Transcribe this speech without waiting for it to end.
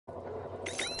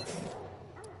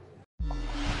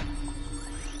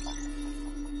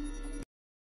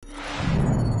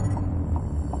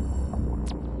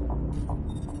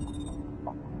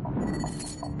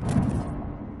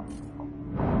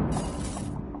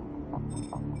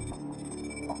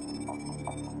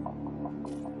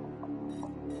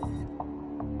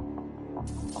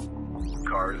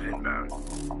inbound.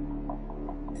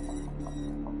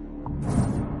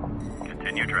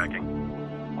 Continue tracking.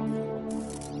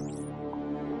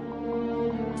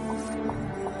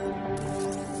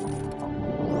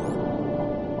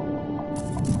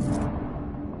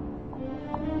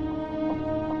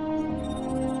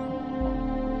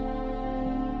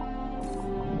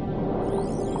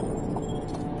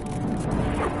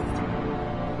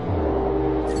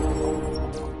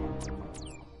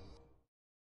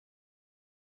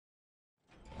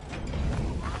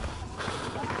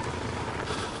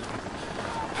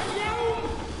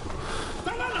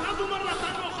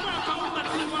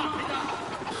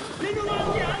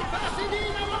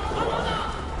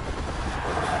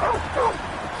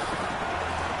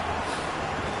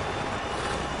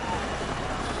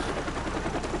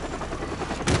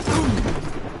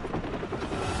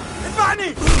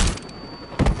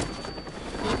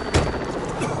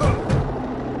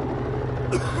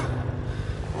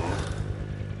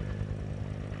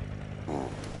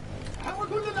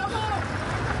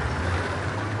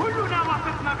 كلنا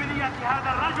وثقنا بنية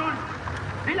هذا الرجل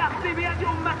للأخذ بيد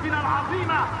أمتنا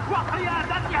العظيمة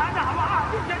وقيادتها نحو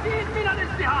عهد جديد من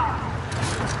الازدهار.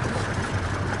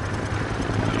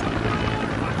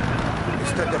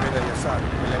 استدم إلى اليسار،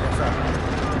 إلى اليسار.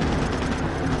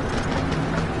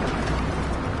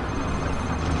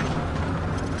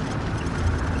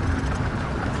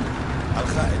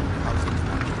 الخائن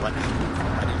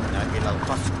ونحن عن إلى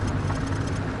القصر.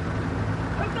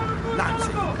 نعم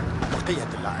سيدي،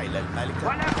 بقية العائلة المالكة،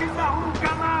 ولكنه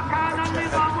كما كان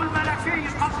النظام الملكي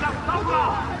قبل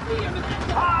الثورة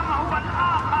قام هو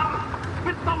الآخر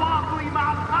بالتواطؤ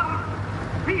مع الغرب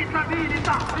في سبيل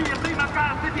تحقيق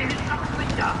مكاسبه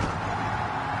الشخصية.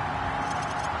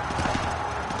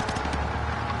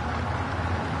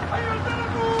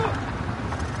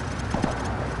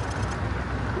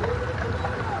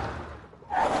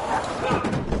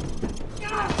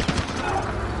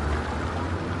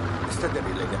 استدر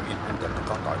إلى اليمين عند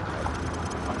تقاطع الطريق.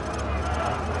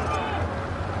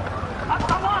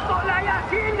 التواطؤ لا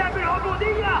يأتي إلا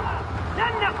بالعبودية،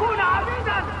 لن نكون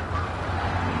عبيدا.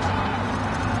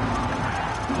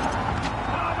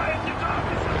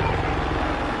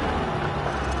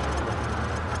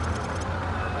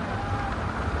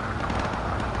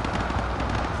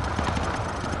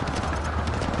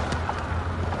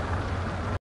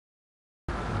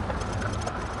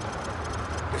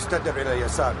 استدر إلى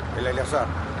اليسار، إلى اليسار.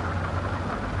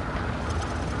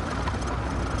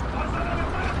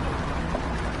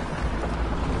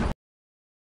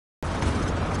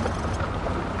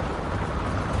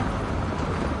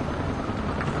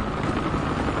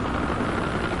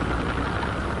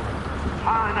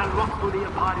 حان الوقت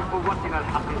لإظهار قوتنا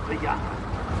الحقيقية.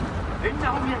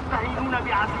 إنهم يستهينون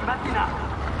بعزيمتنا.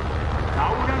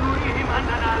 دعونا نريهم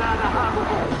أننا لا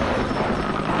نهابهم.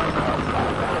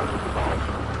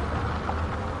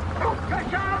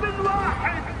 كشعب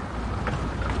واحد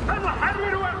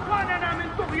سنحرر إخواننا من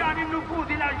طغيان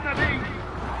النفوذ الأجنبي.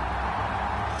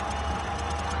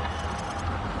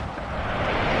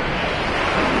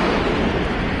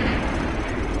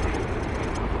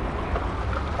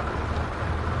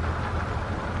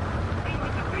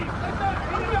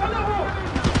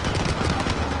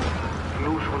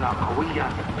 جيوشنا قوية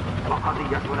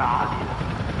وقضيتنا عادلة.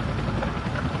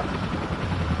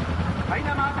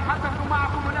 بينما أتحدث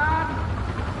معكم الآن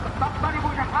تقترب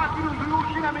شحاتم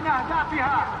جيوشنا من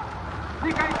أهدافها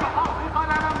لكي تحقق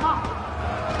لنا النصر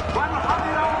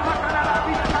ونحرر أمتنا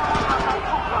الأبية مرة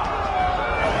أخرى.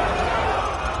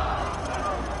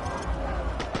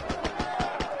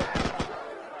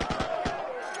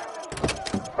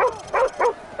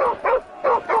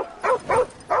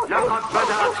 لقد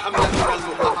بدأت حملتنا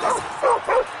المقدسة.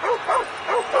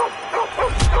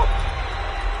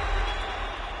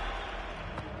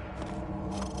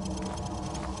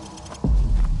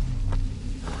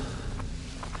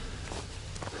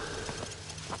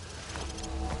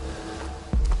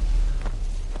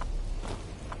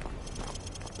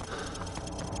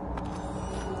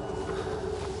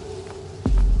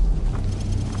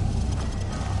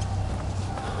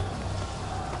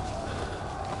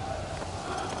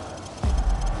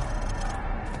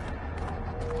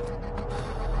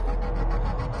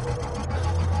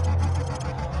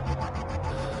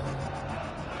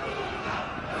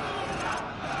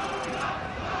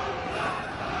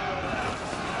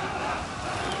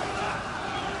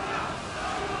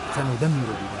 سندمر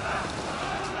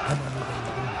بلادنا كما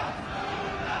ندمرون.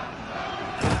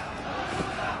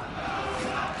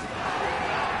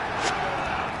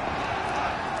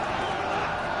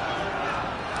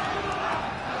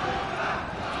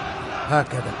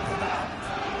 هكذا ابتدأت.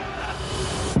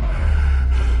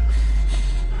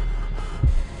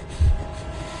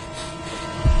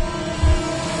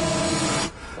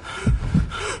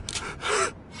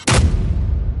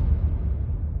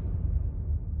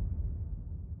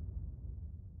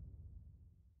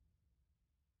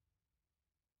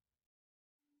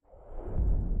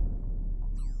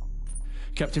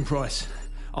 Captain Price,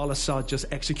 Al-Assad just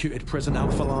executed President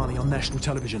Al-Falani on national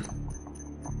television.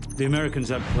 The Americans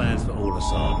have plans for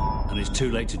Al-Assad, and it's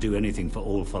too late to do anything for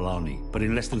Al-Falani. But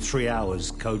in less than 3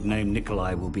 hours, codename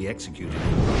Nikolai will be executed.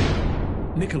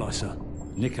 Nikolai, sir?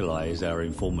 Nikolai is our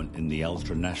informant in the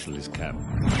ultra-nationalist camp.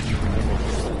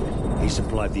 He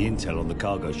supplied the intel on the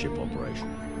cargo ship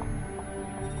operation.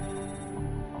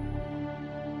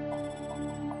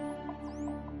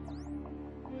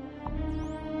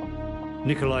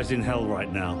 Nikolai's in hell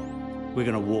right now. We're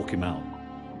gonna walk him out.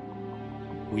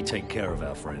 We take care of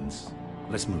our friends.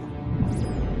 Let's move.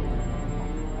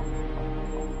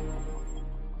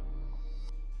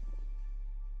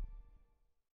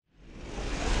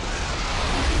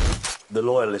 The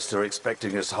Loyalists are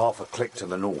expecting us half a click to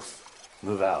the north.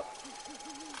 Move out.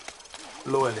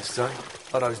 Loyalists, eh?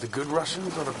 Are those the good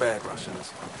Russians or the bad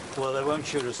Russians? Well, they won't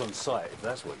shoot us on sight, if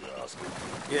that's what you're asking.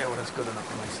 Yeah, well, that's good enough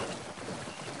for me, sir.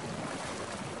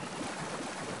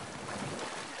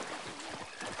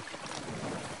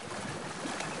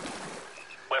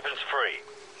 Weapons free.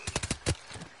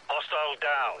 Hostile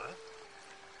down.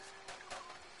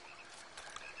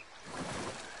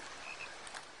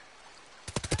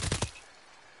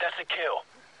 That's a kill.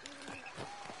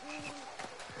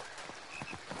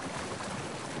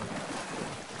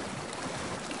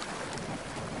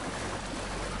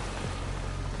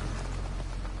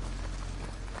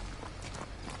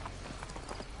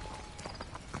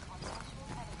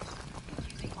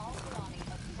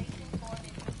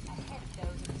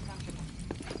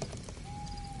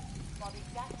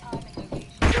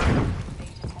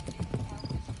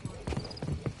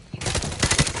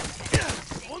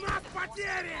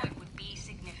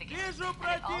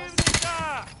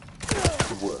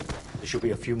 Good work. There should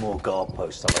be a few more guard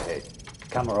posts up ahead.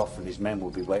 Kamarov and his men will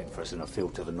be waiting for us in a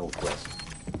field to the northwest.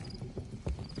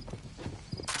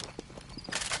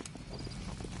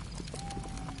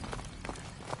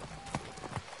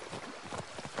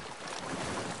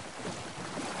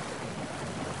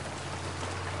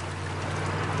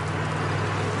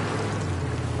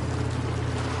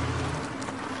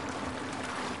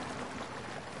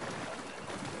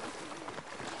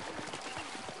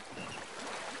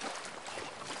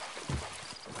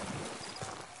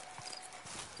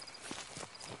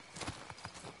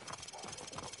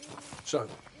 So,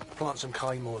 plant some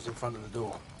claymores in front of the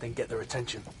door, then get their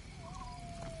attention.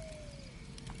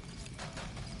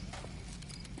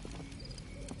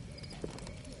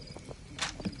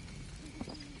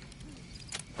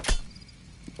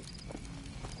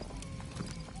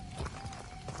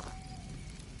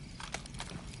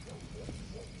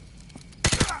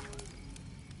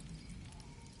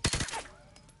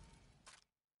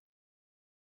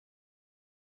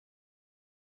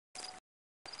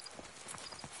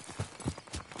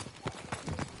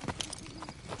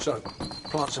 So,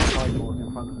 plant some claymores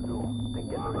in front of the door, then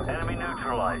get their attention. Enemy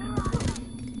neutralized.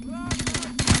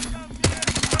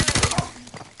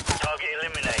 Target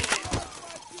eliminated.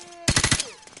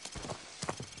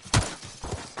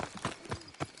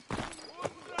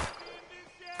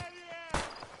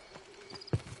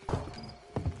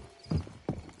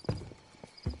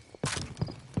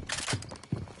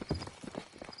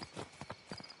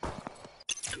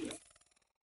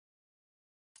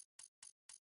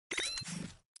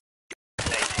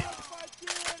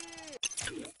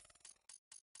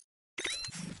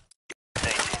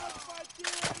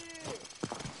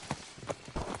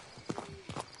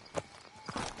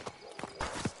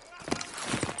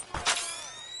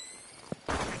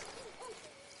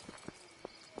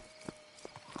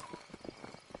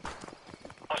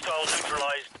 Hostile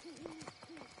neutralized.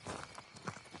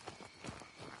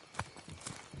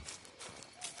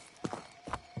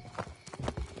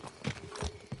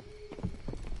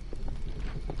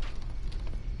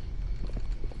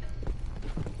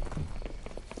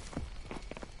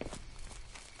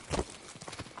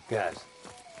 Gaz,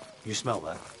 you smell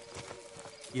that?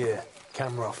 Yeah,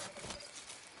 camera off.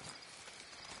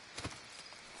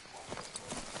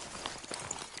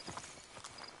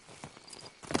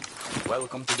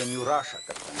 Welcome to the new Russia,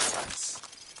 Captain Price.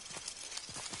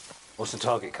 What's the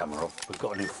target, Kamarov? We've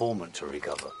got an informant to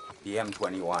recover. The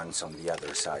M21's on the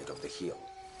other side of the hill.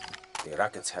 The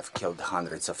rockets have killed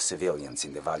hundreds of civilians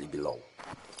in the valley below.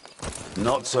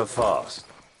 Not so fast.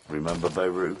 Remember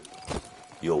Beirut?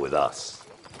 You're with us.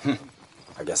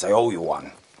 I guess I owe you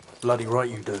one. Bloody right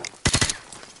you do.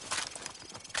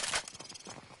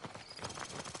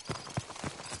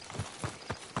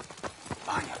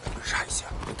 Аня, приближайся.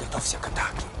 Приготовься к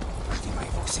атаке. Жди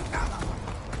моего сигнала.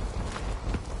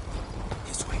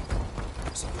 This way.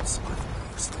 There's a good spot where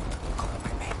you're sleeping. Cover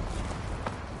my men.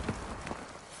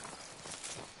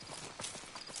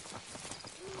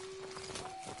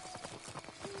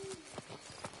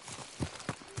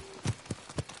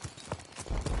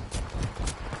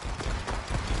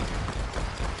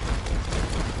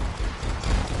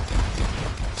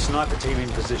 sniper team in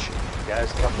position.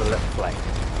 Guys, cover the left flank.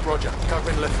 Roger.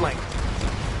 Covering the left flank.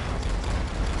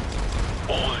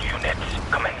 All units,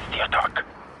 commence the attack.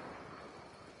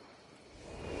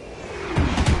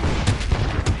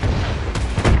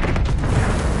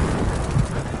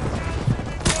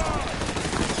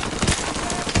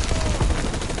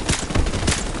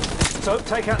 So,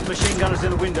 take out the machine gunners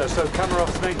in the window so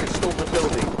Kamarov's men can storm the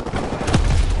building.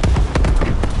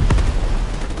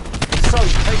 So,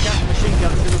 take out the machine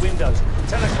gunners in the windows.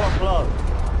 10 o'clock low.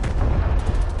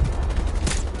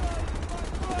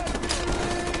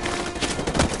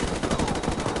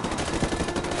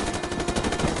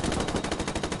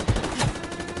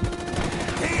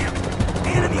 Damn!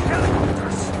 Enemy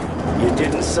helicopters! You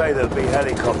didn't say there'd be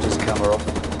helicopters, Kamarov.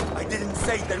 I didn't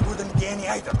say there wouldn't be any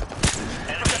either.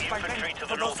 Enemy infantry to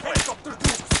the northwest. Helicopter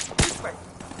groups! This way!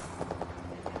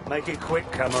 Make it quick,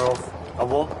 Kamarov. I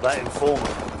want that informant.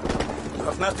 You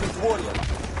have nothing to worry about.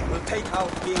 We'll take out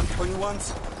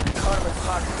BM-21s and carve it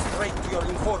hard straight to your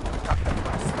informant, Captain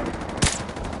Price.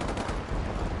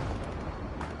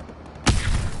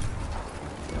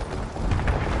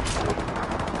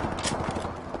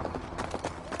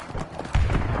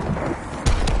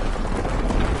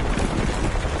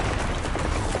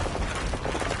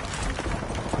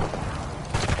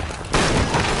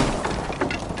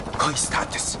 Какой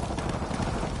статус?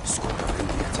 Сколько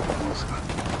времени тебе нужно?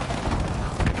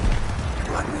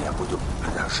 Ладно, я буду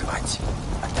продолжать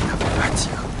атаковать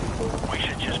их. We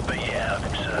should just be out of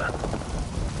him, sir.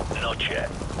 No check.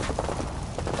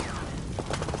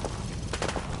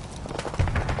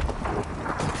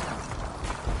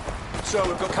 So,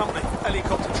 we've got company.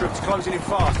 Helicopter troops closing in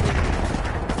fast.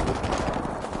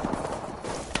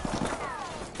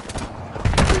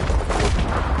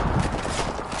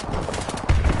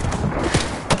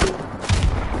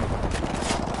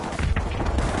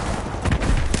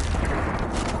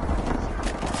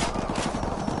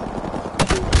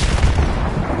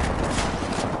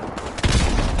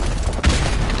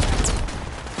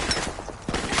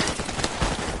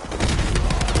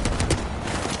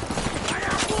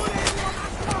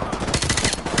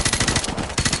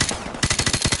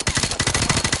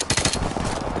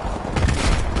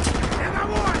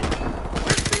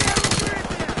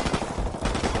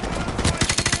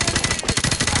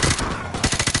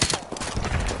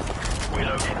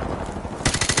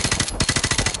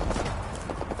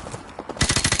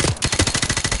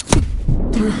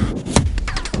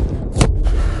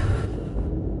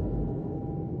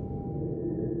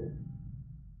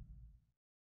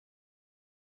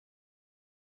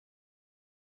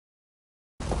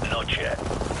 No check.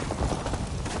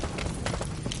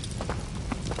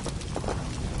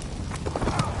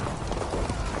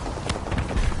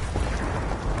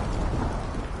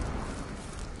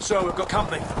 So, we've got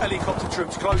company. Helicopter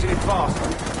troops closing in fast.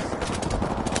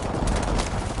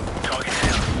 Target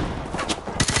down.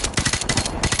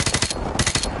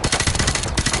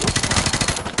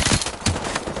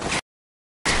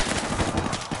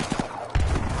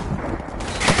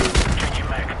 Changing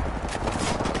mag.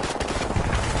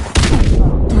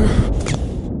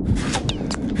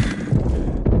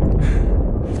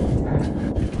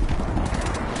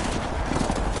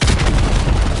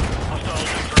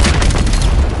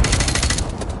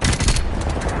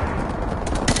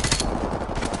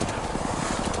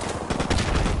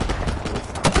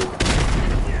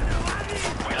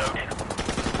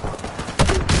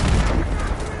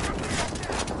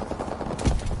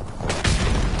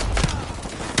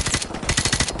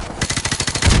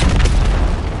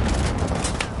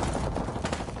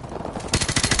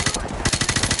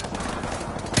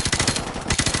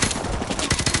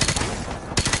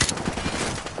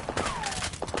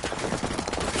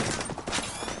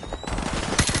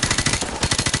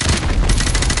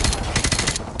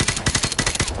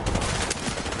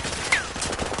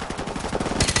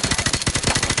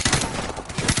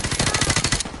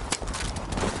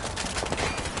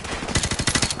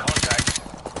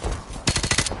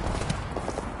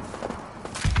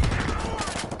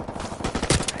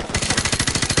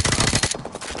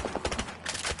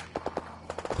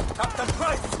 Captain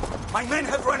Price! My men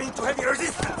have run into heavy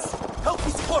resistance! Help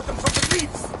me support them from the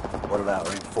cliffs! What about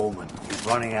our informant? He's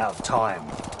running out of time.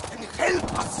 Then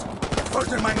help us! The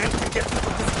further my men can get into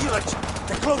this village,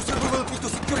 the closer we will be to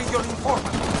securing your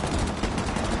informant.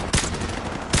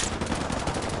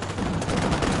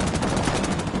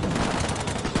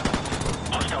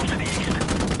 Hostile to the east.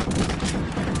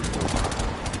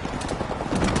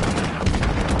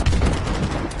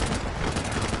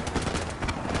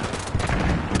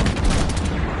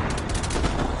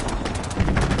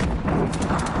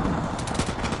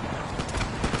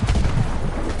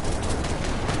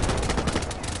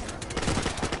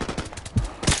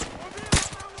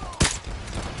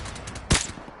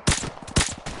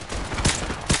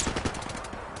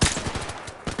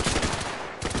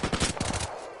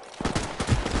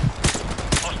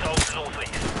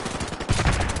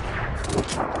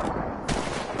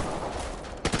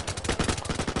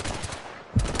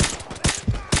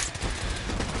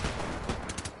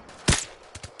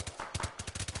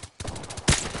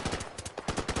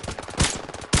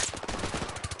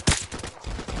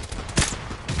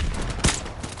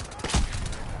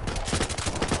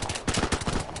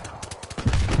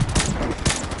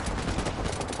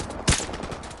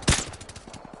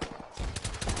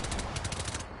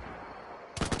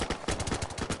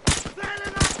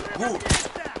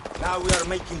 now we are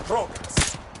making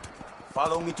progress.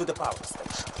 Follow me to the power station.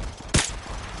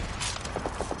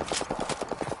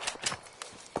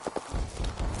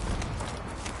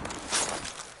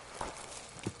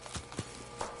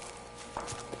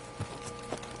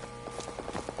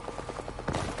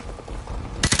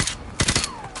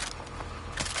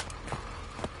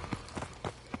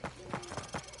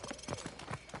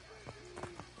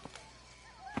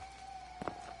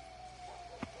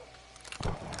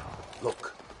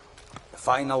 Look, the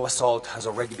final assault has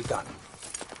already begun.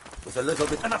 With a little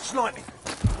bit... Enough sniping.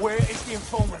 Where is the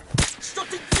informant? Что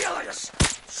ты делаешь?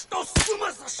 Что с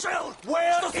ума сошел?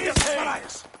 Where Что ты is he?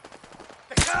 собираешь?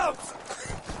 The house!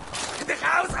 The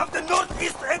house of the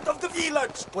northeast end of the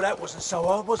village! Well, that wasn't so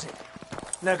hard, was it?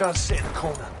 Now go and sit in the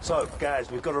corner. So,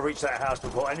 Gaz, we've got to reach that house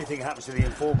before anything happens to the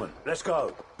informant. Let's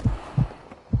go.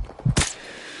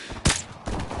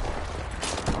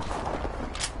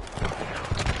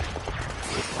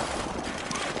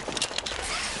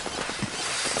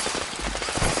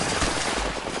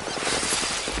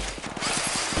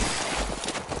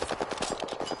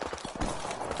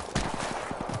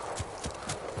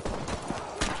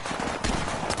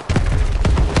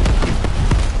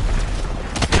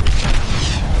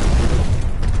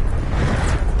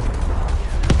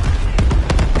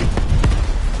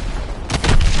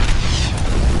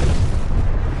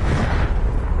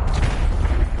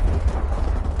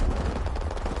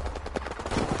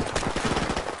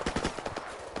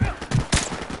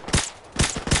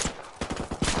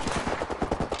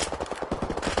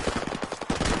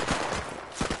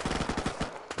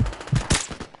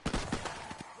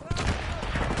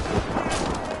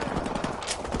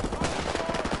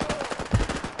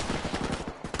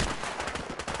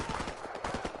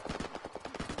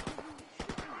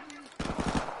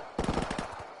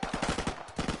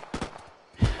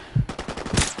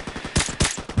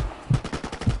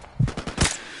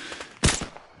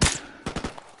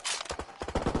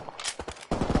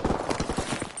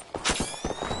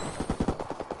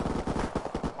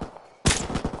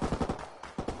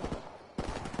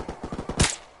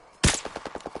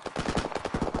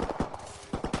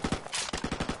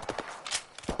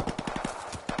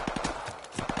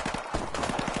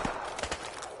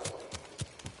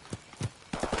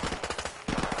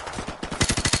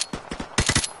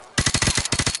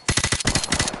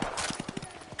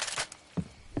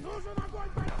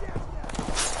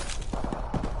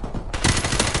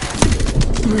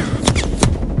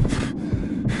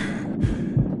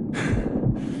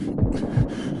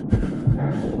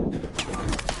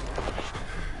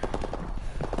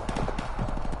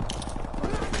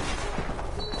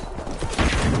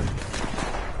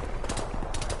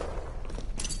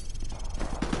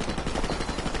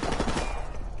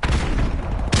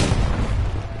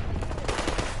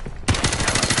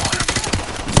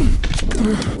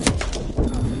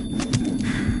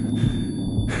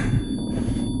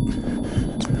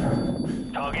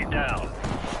 Target down.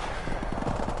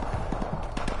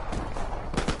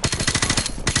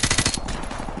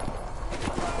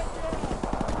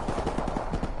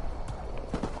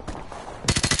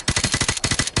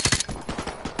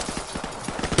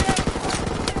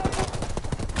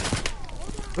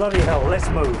 Bloody hell, let's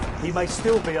move. He may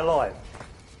still be alive.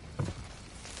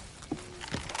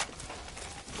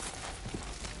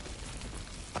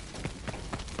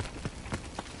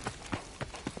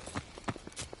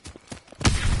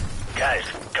 Guys,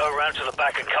 go around to the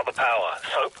back and cut the power.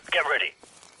 Soap, get ready.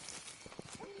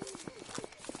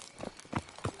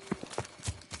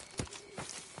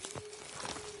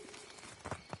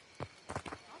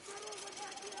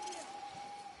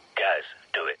 Guys,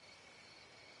 do it.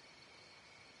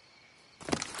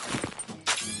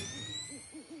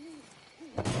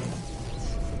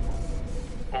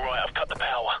 All right, I've cut the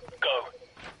power. Go.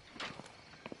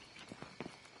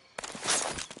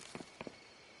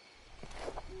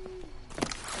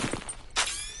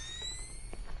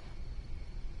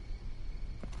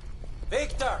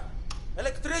 Виктор!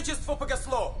 Электричество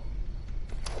погасло!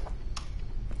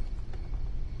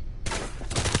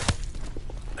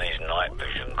 These night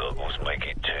vision goggles make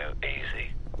it too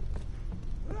easy.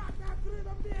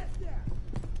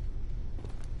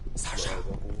 Саша!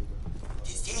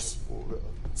 Ты здесь?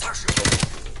 Саша!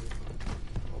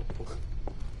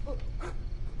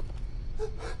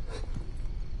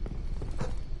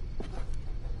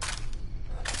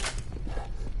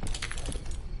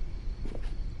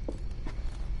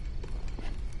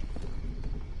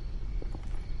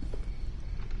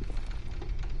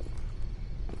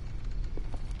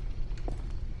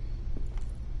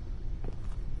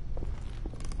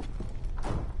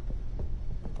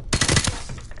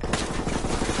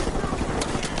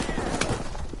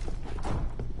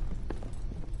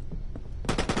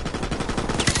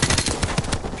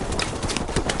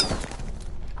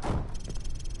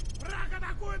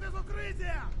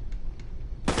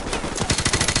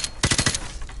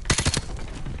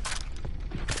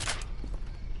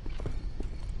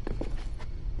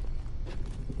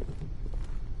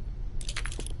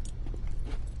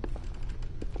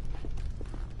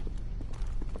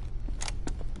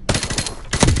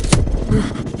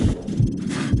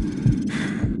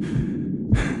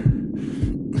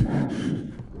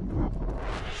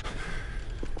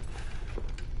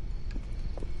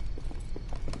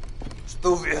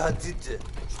 Что вы хотите?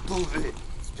 Что вы?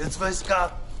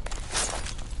 Спецвойска?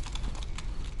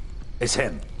 It's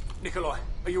him. Nikolai,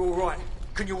 are you alright?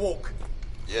 Can you walk?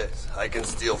 Yes, I can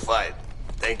still fight.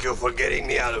 Thank you for getting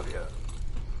me out of here.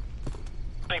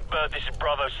 Big Bird, this is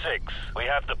Bravo 6. We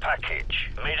have the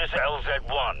package. Meet us at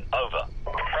LZ1. Over.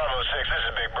 Bravo 6, this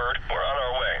is Big Bird. We're on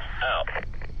our way. Out.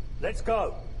 Let's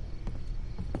go.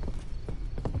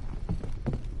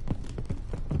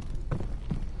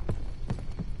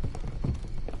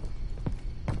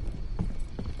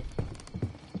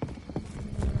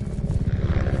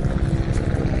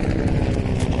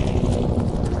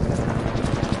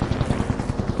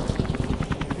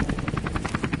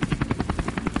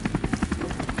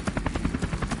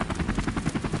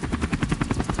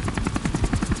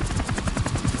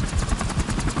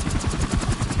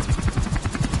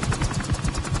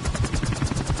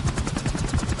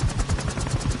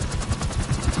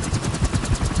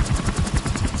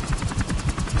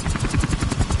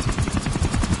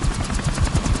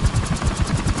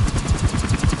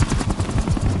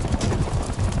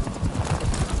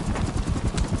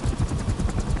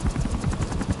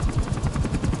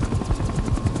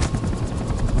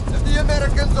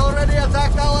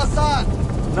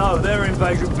 No, their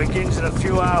invasion begins in a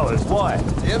few hours. Why?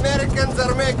 The Americans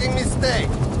are making mistake.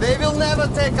 They will never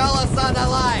take Al-Assad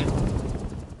alive.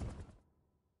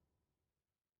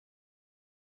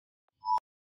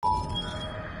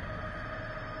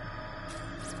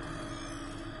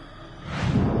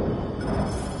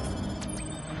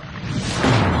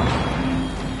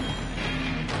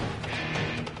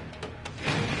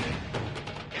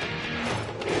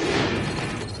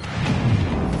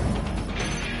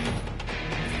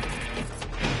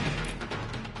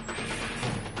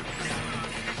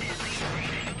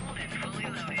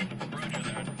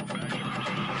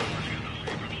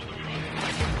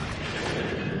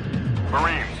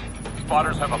 Marines,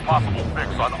 spotters have a possible fix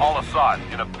on Al-Assad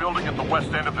in a building at the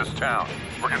west end of this town.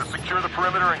 We're gonna secure the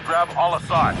perimeter and grab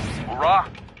Al-Assad. Hurrah!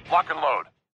 Lock and load.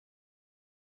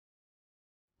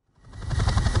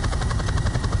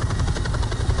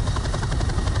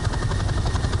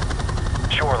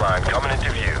 Shoreline coming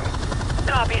into view.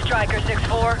 Copy, Striker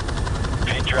 6-4.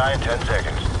 Feet dry in 10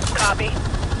 seconds. Copy.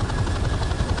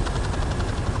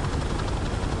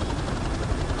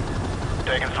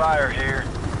 Taking fire here.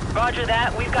 Roger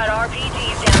that. We've got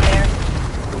RPGs down there.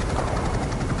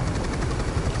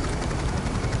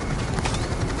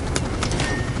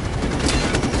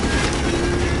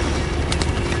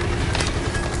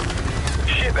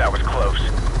 Shit, that was close.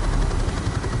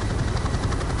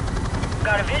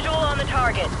 Got a visual on the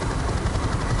target.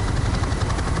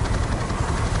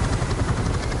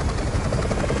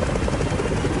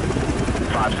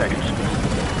 Five seconds.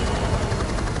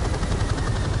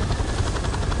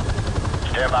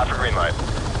 Stand by for green light.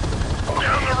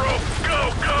 Down the rope! Go,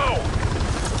 go!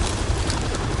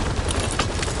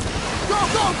 Go,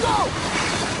 go, go!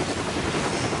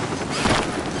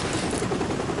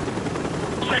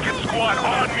 Second squad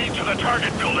on me to the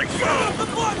target building. Go! The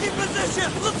blocking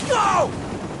position! Let's go!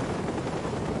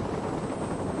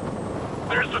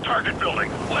 There's the target building.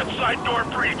 Left side door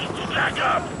breached. Stack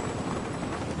up!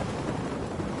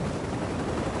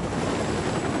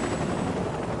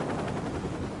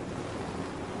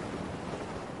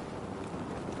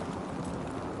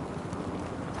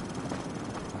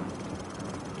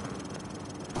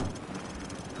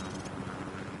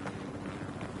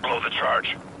 Blow the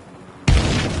charge.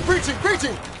 Breaching!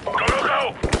 Breaching! Go, go,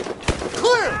 go!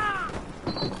 Clear!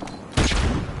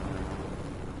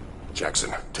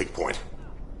 Jackson, take point.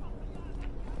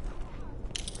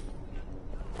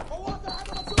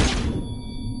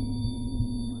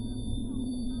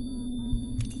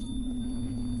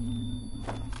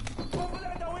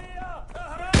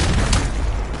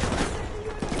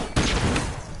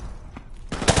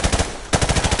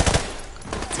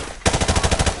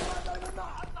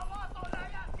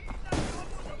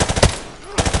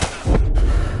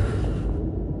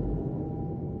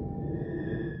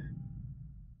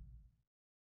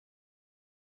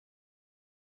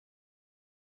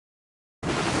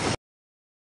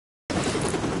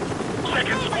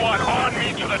 Second squad on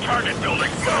me to the target building.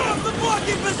 Move! The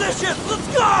blocking position! Let's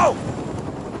go!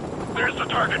 There's the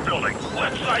target building.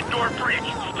 Left side door breached.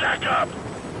 Stack up!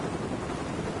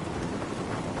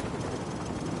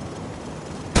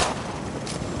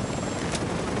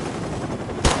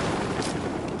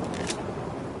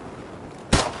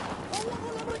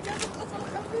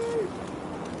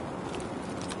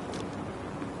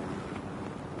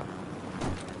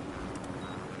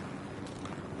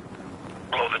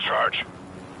 Blow the charge.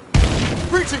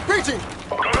 Breaching! Breaching!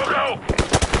 Go, go, go!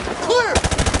 Clear!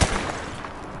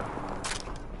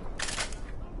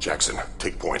 Jackson,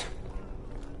 take point.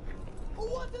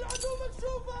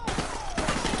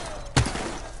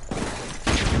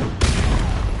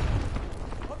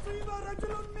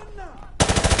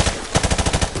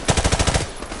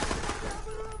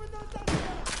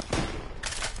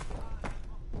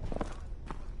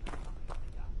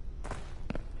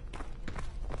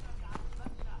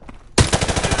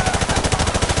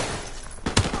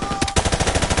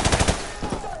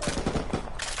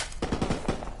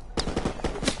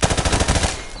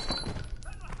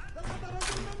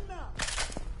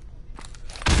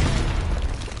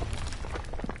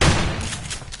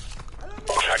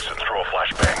 Jackson, throw a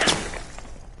flashbang.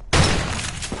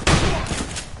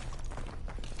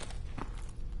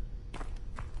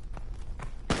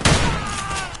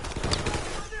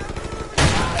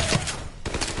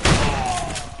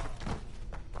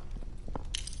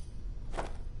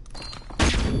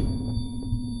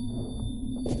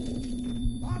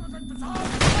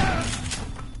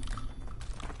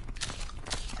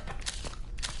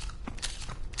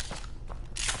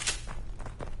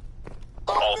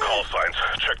 All call signs.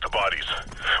 Check the bodies.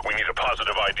 We need a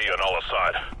positive ID on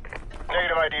Al-Assad.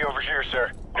 Negative ID over here,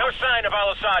 sir. No sign of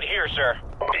Al-Assad here, sir.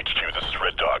 HQ, this is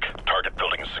Red Dog. Target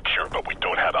building is secure, but we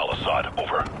don't have Al-Assad.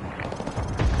 Over.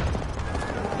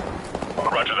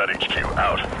 Roger that, HQ.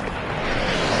 Out.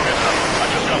 I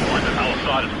just got word that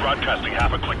Al-Assad is broadcasting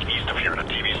half a click east of here at a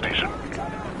TV station.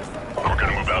 We're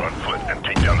gonna move out on foot and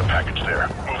take down the package there.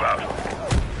 Move out.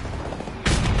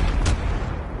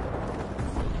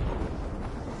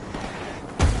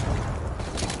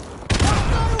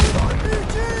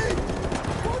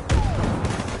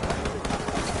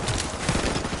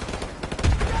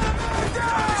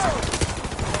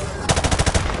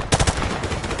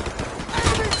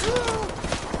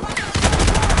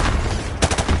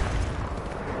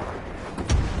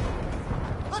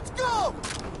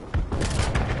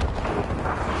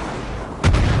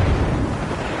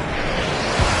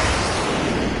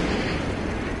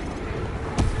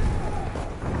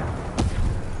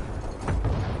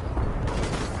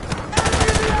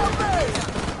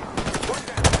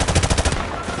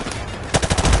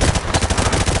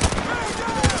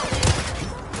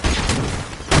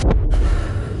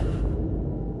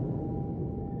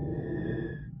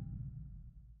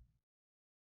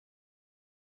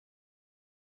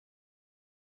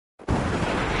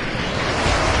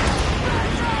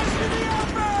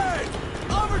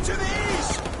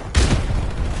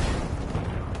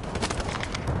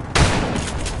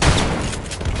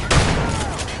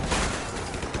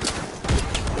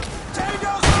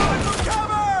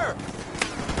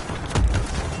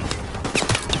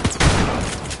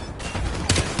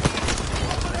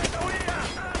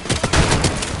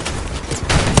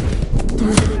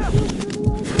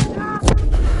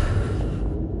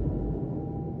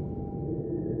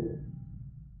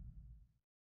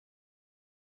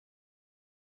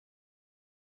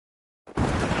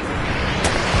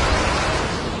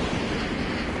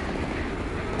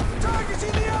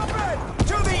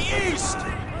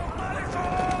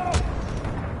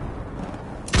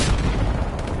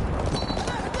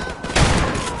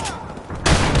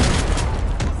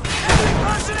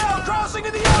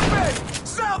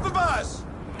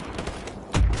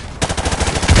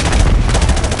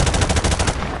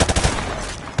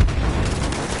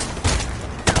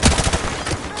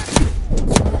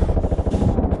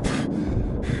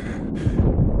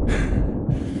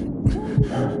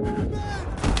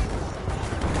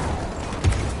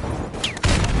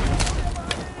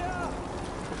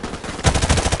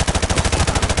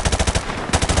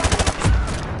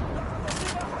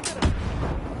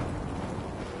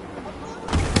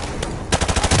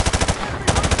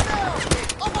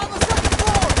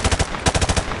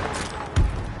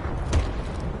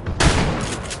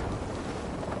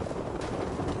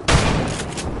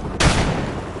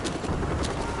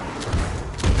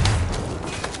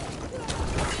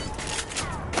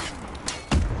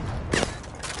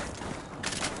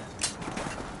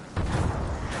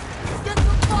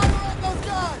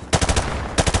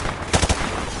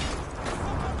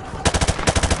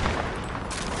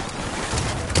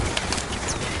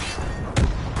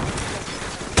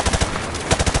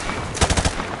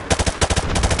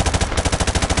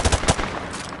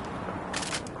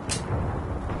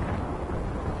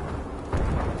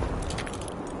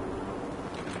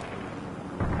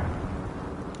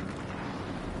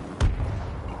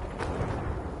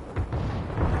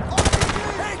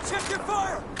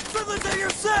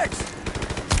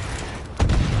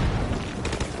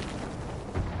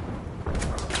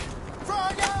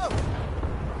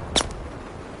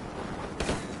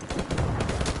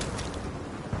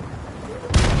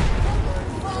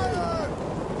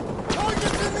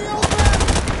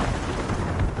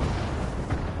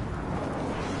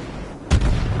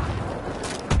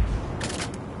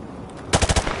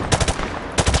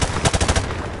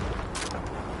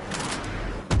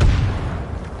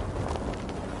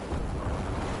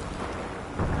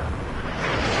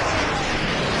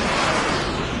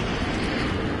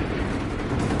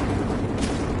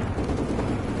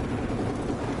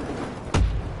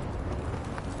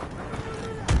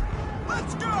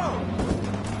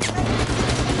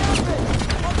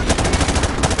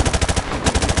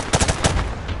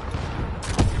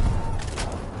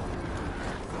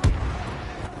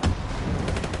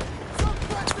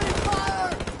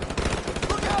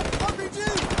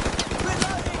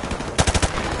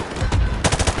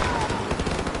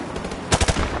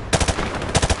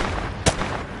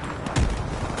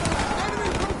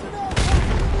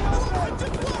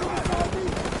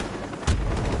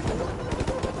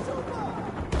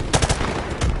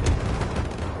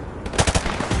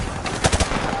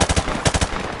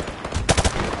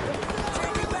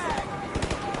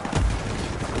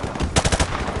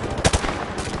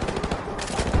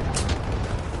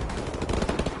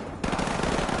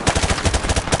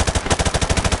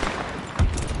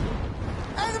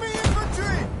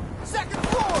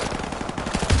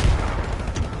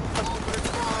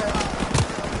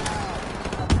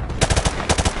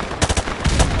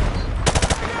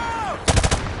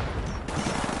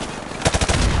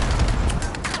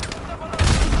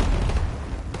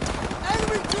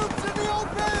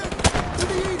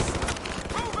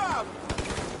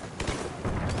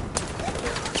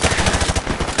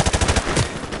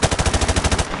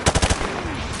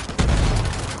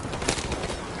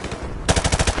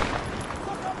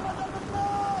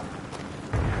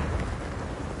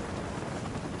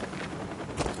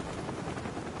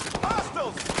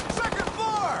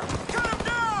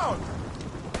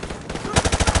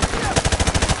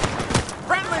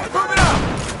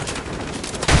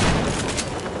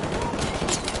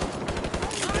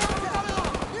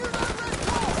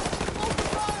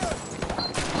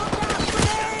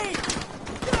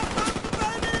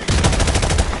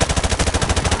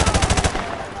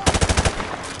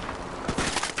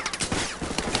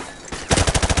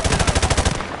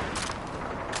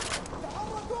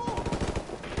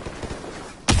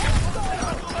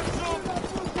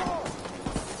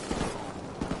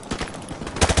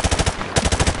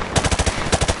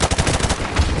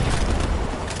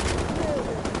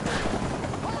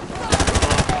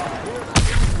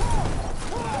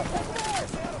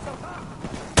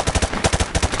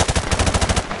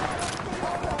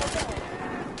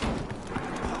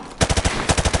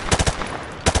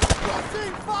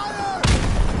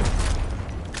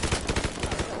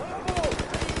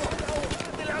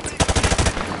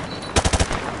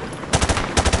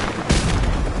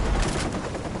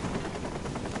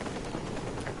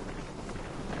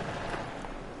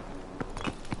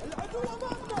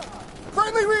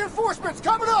 Enemy reinforcements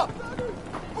coming up!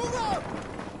 Move up!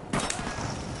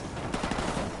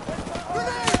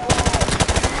 Grenade!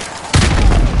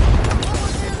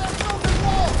 Someone near that broken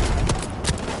wall!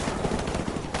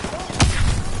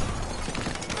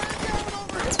 Man down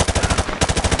over here!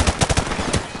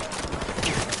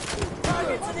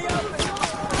 Targets in the open!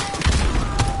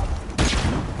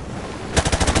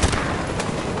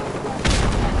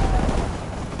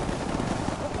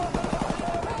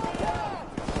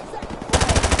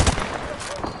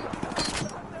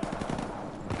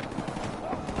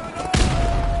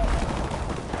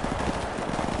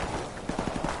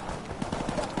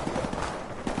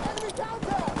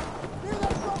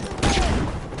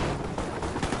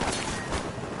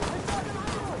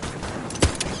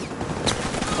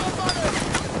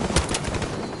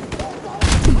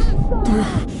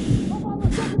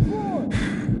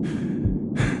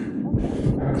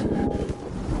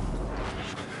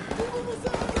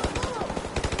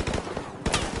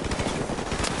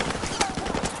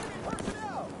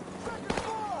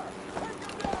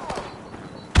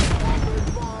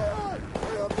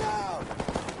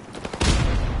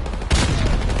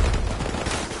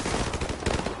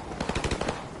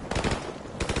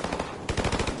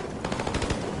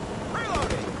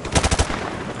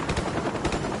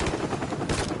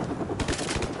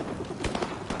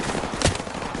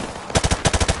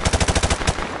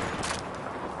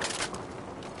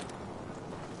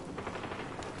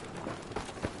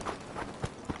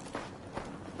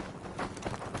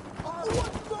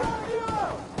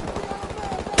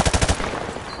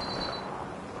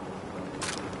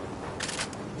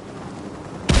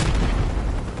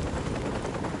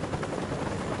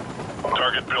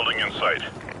 Target building in sight.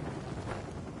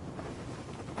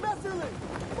 Messerly!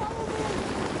 Follow me!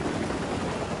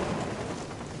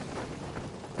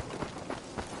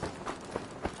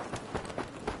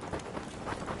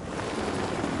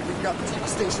 We've got the TV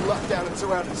station locked down and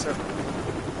surrounded, sir.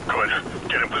 Good.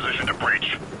 Get in position to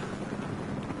breach.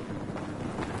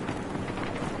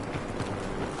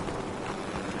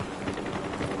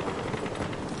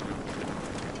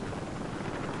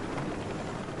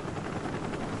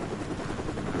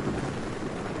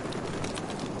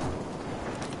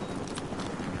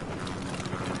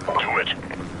 Do it.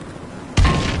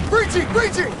 Breaching!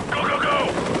 Breaching! Go, go, go!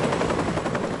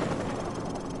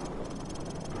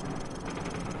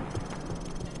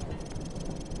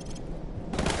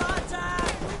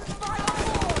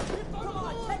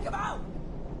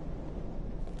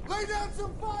 Lay down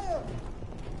some fire!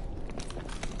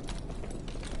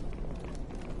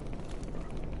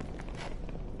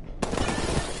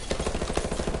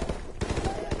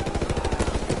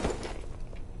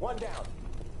 One down.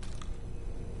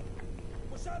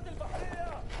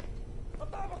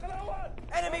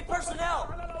 Enemy personnel!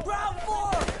 Ground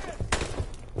floor!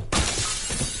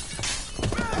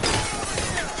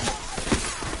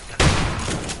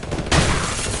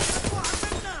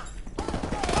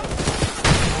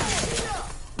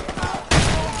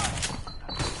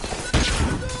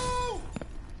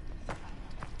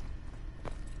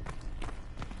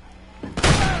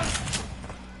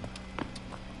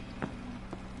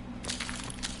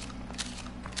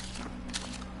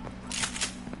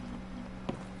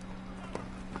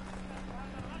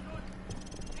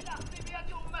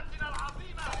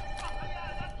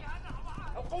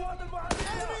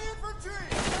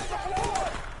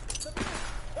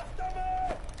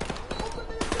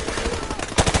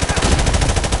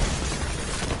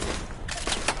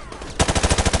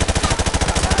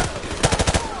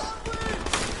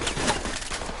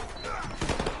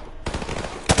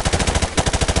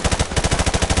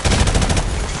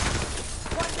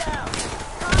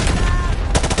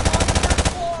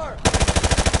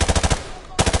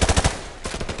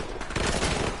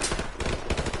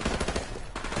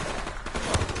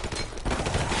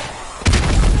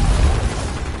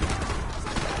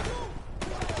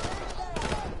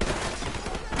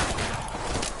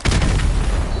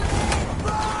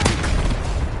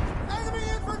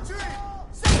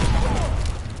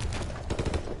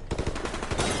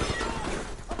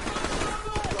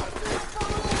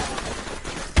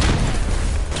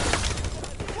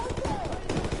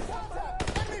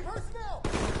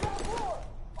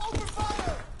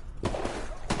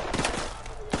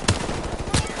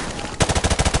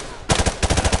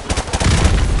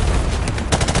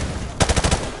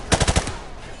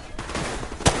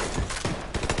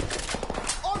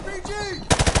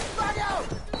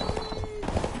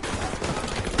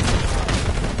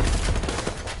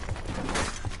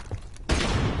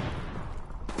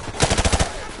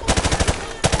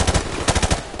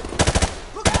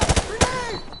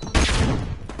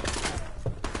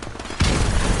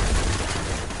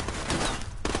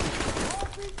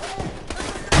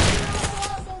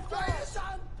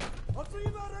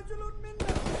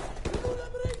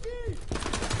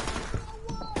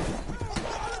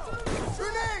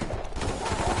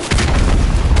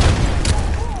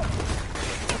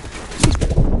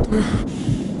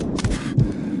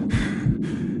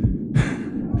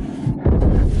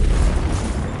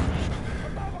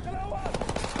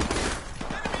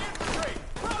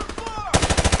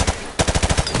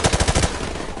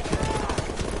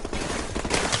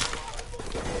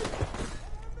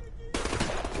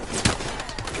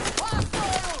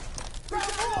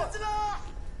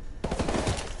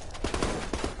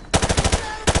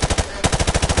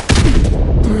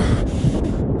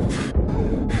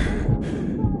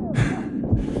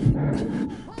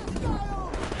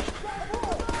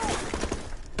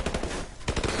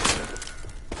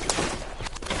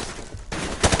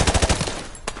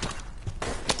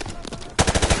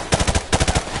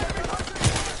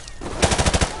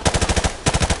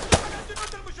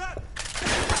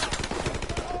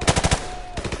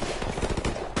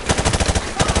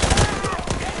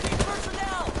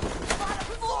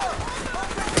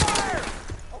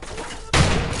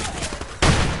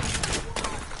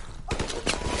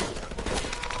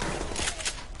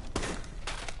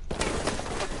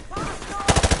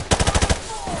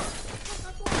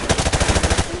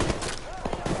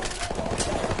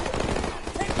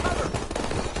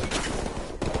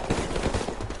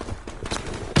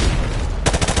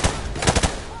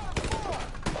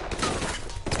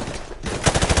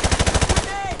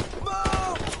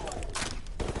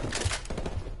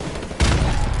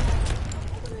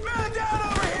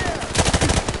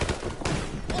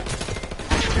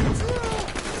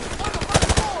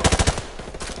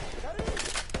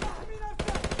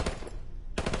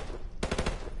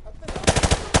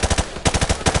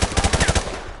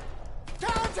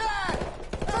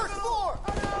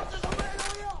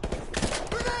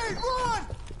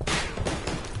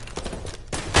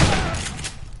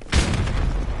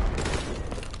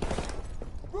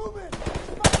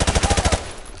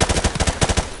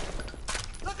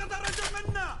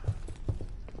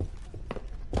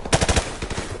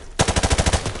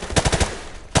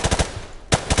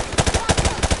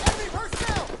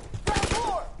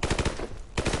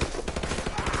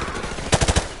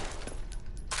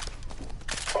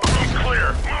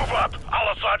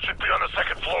 Should be on the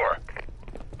second floor.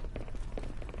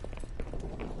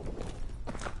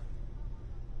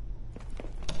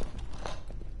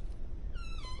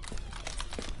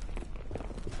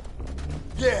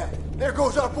 Yeah, there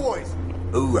goes our boys.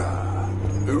 Hoorah!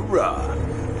 Hoorah!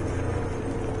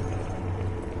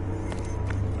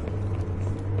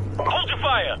 Hold your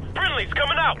fire! Friendly's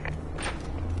coming out!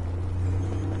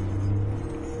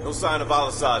 No sign of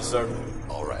Al-Assad, sir.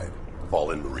 All right. Fall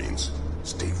in, Marines.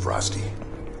 Stay frosty.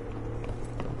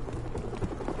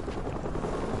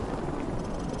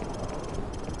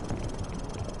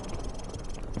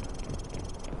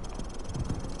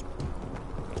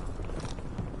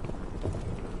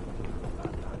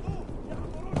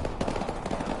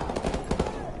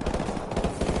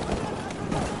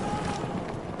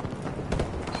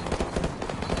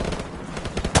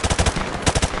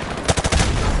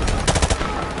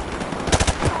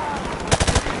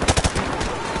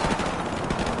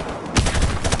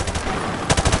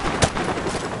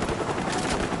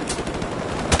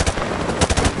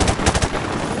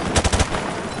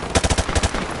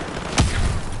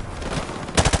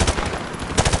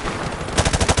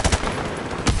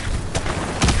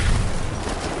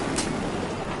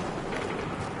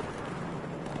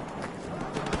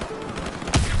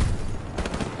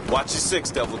 Watch your six,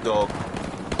 Devil Dog.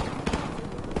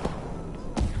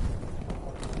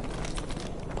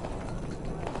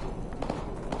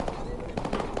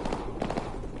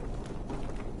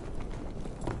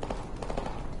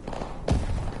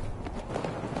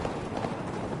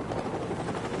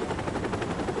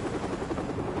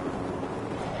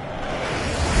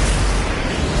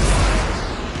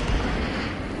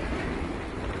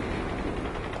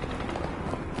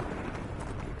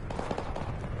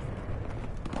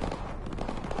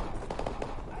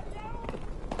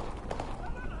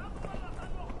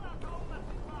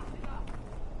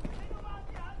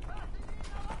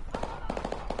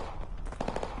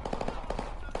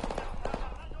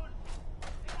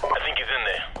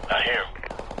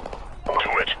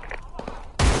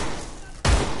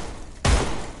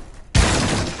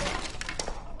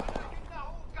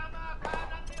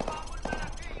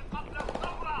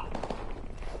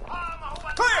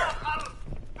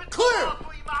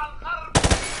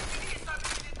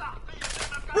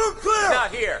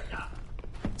 Here.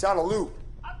 It's on a loop.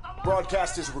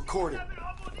 Broadcast is recorded.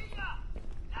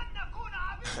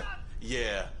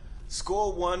 Yeah.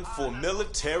 Score 1 for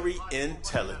military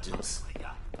intelligence.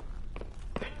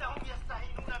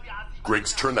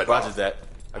 Griggs, turn that Roger off. that.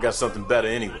 I got something better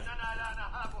anyway.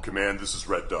 Command, this is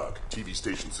Red Dog. TV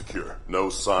station secure. No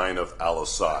sign of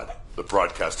al-Assad. The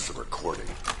broadcast is a recording.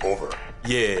 Over.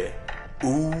 Yeah.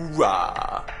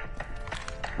 Hoorah.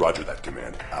 Roger that,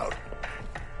 Command. Out.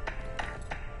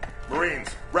 Marines,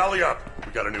 rally up.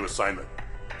 We got a new assignment.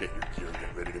 Get your gear and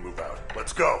get ready to move out.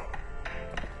 Let's go.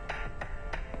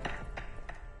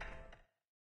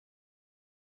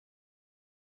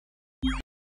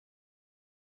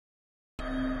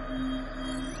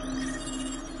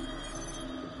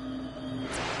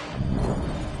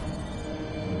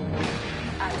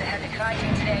 After heavy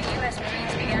fighting today, U.S.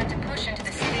 Marines began to push into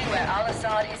the city where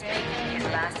al-Assad is making his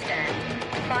last stand.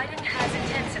 Fighting has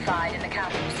intensified in the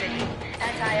capital city.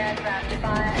 Anti-aircraft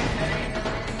fire and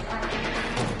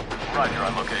Roger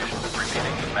on location.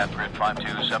 Repeating, map grid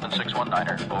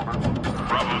 527619er. Over.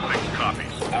 Bravo 6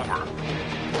 copies. Over.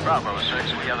 Bravo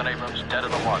 6, we have an Abrams dead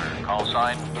in the water. Call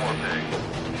sign, Warpig.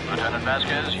 Lieutenant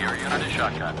Vasquez, your unit is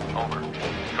shotgun. Over.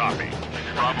 Copy.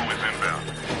 Bravo is inbound.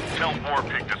 Tell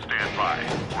Warpig to stand by.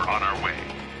 We're on our way.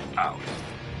 Out.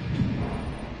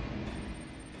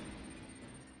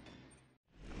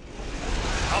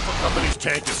 Alpha Company's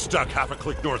tank is stuck half a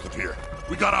click north of here.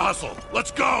 We gotta hustle.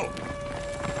 Let's go!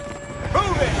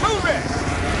 Move it! Move it!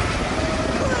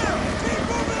 Keep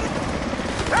moving!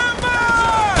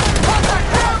 Hammer!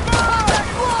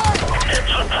 Get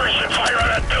suppression fire on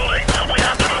that building. We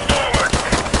have to move forward.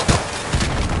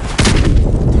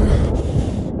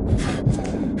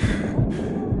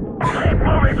 Keep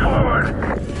moving forward.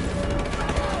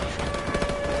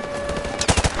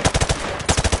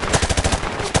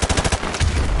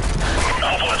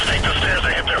 Alpha, let's take the stairs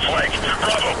and hit their flank.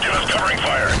 Bravo, give us covering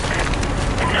fire.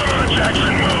 Come on,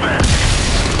 Jackson, move it.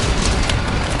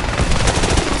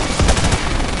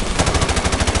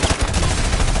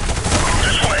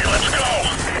 This way, let's go.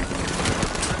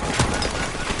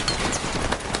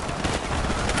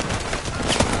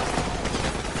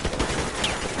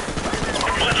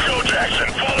 Let's go, Jackson,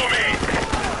 follow me.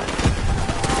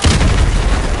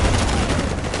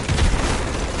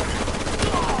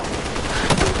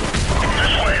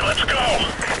 This way, let's go.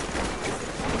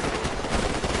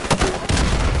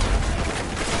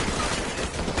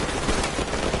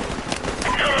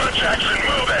 Come on, Jackson,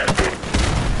 move it!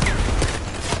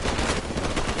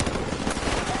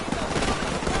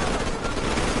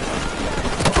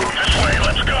 This way,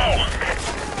 let's go!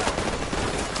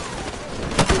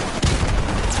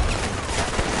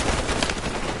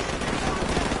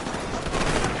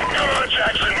 Come on,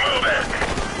 Jackson, move it!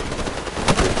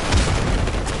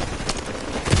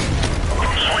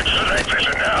 Switch to night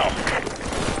vision now!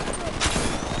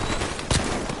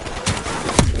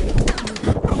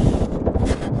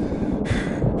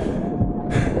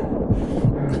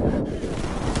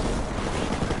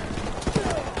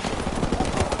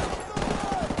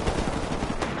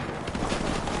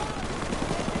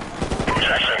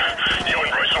 Jackson, you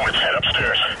and Royce Owens head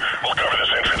upstairs. We'll cover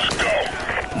this entrance. Go!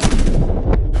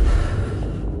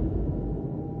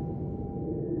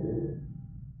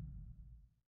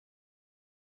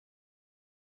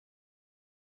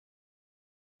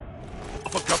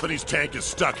 Alpha Company's tank is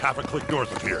stuck half a click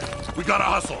north of here. We gotta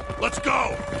hustle. Let's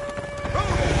go!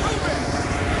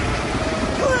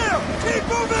 Clear! Keep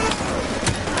moving!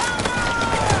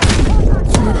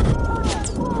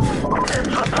 Get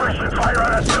suppression fire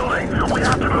on that building. We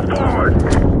have to move forward.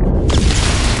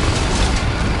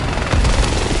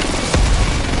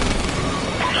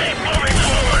 Keep moving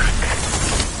forward.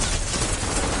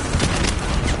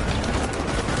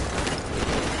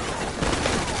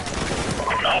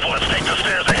 Alpha, let's take the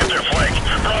stairs and hit their flank.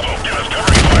 Bravo, give us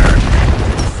covering fire.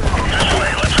 This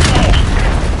way, let's go.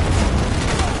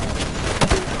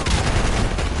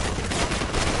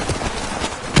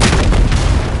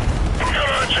 Come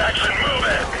on, Jackson, move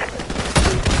it.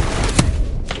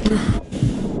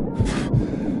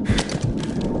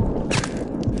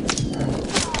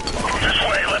 This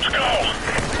way, let's go.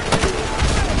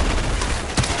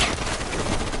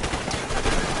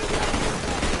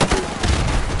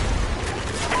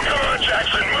 Come on,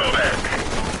 Jackson, move it.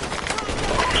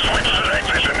 Switch to night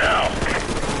vision now.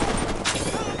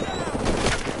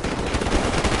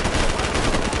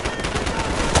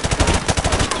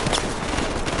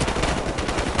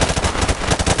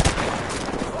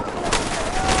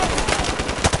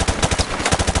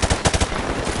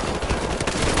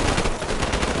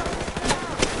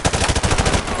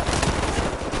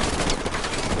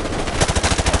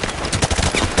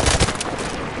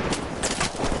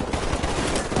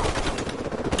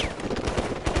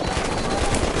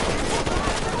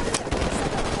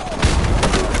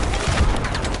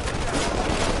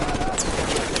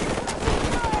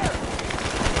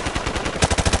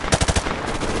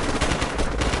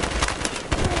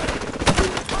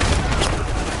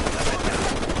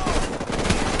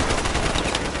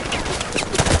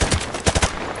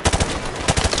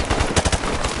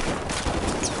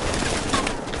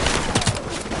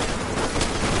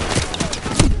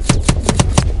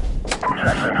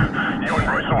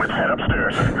 Let's head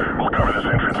upstairs. We'll cover this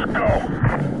entrance.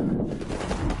 Go.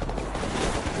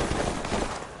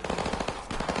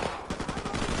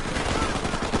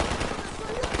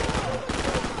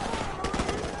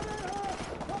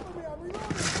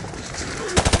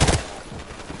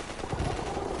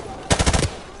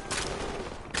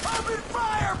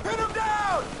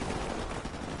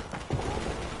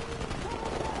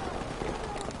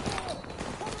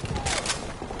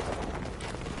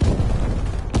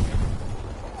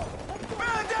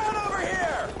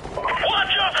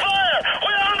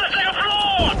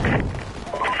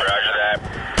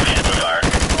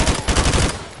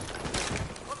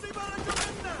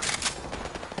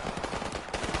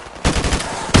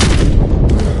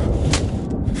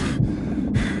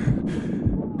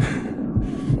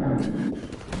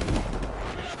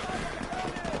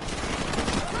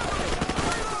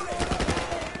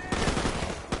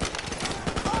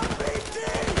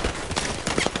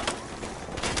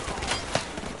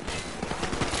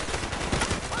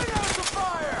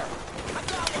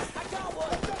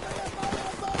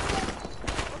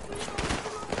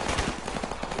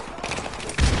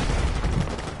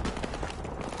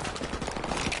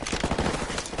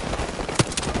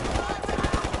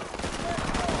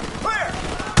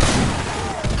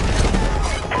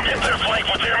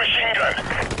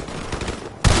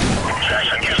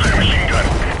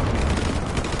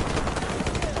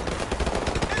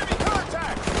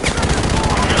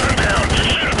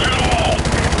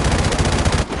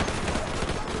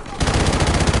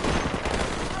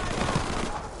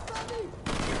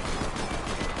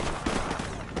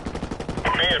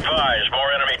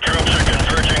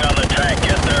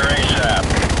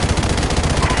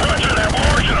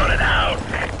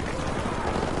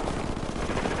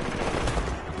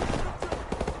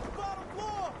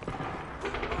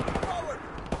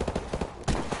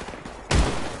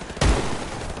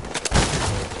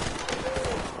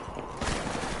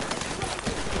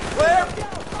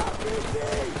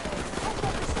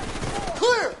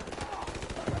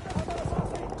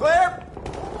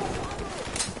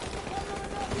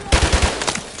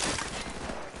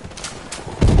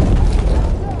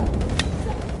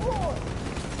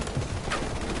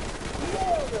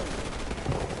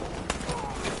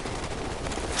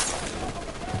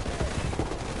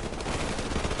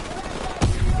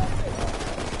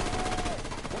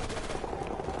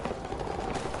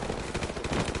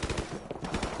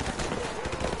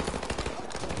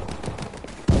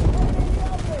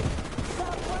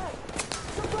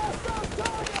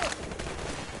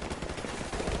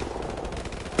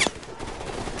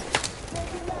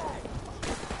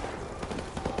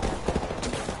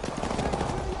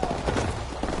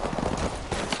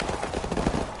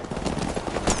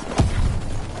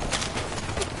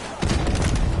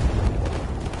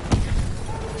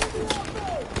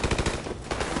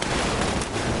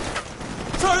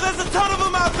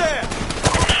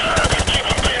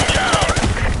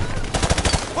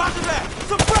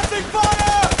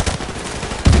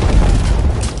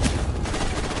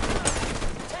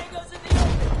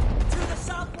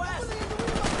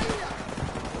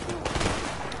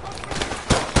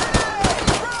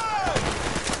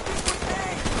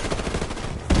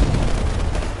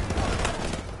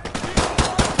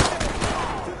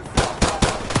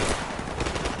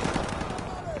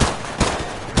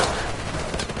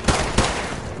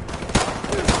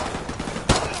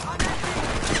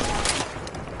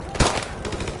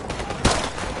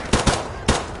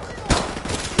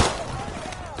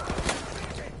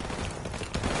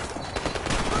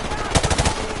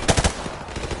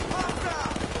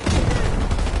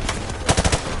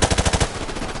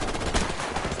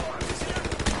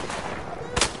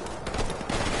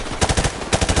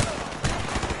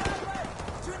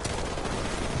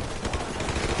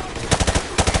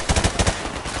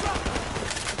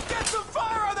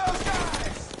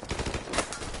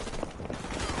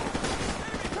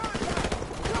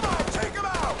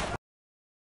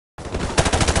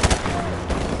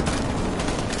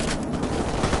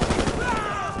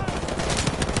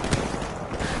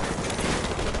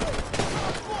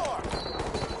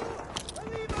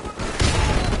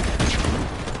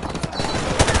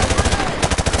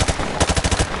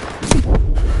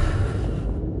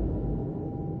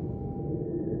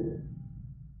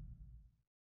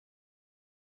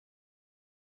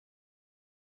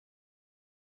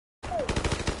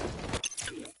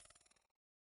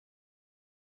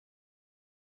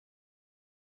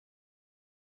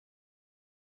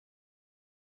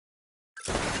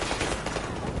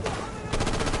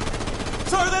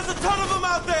 Sir, there's a ton of them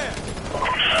out there!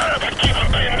 Shut up! Keep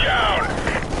them pinned down!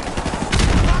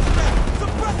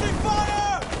 Suppressing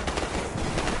fire!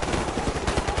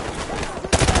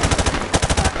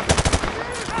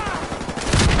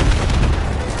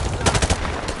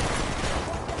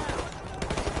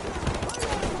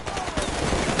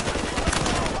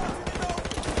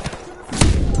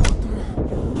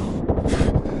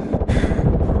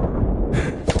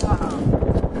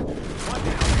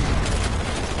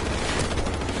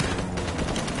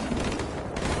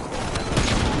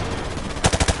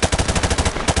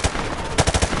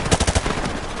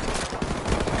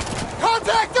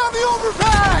 the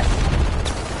overpass!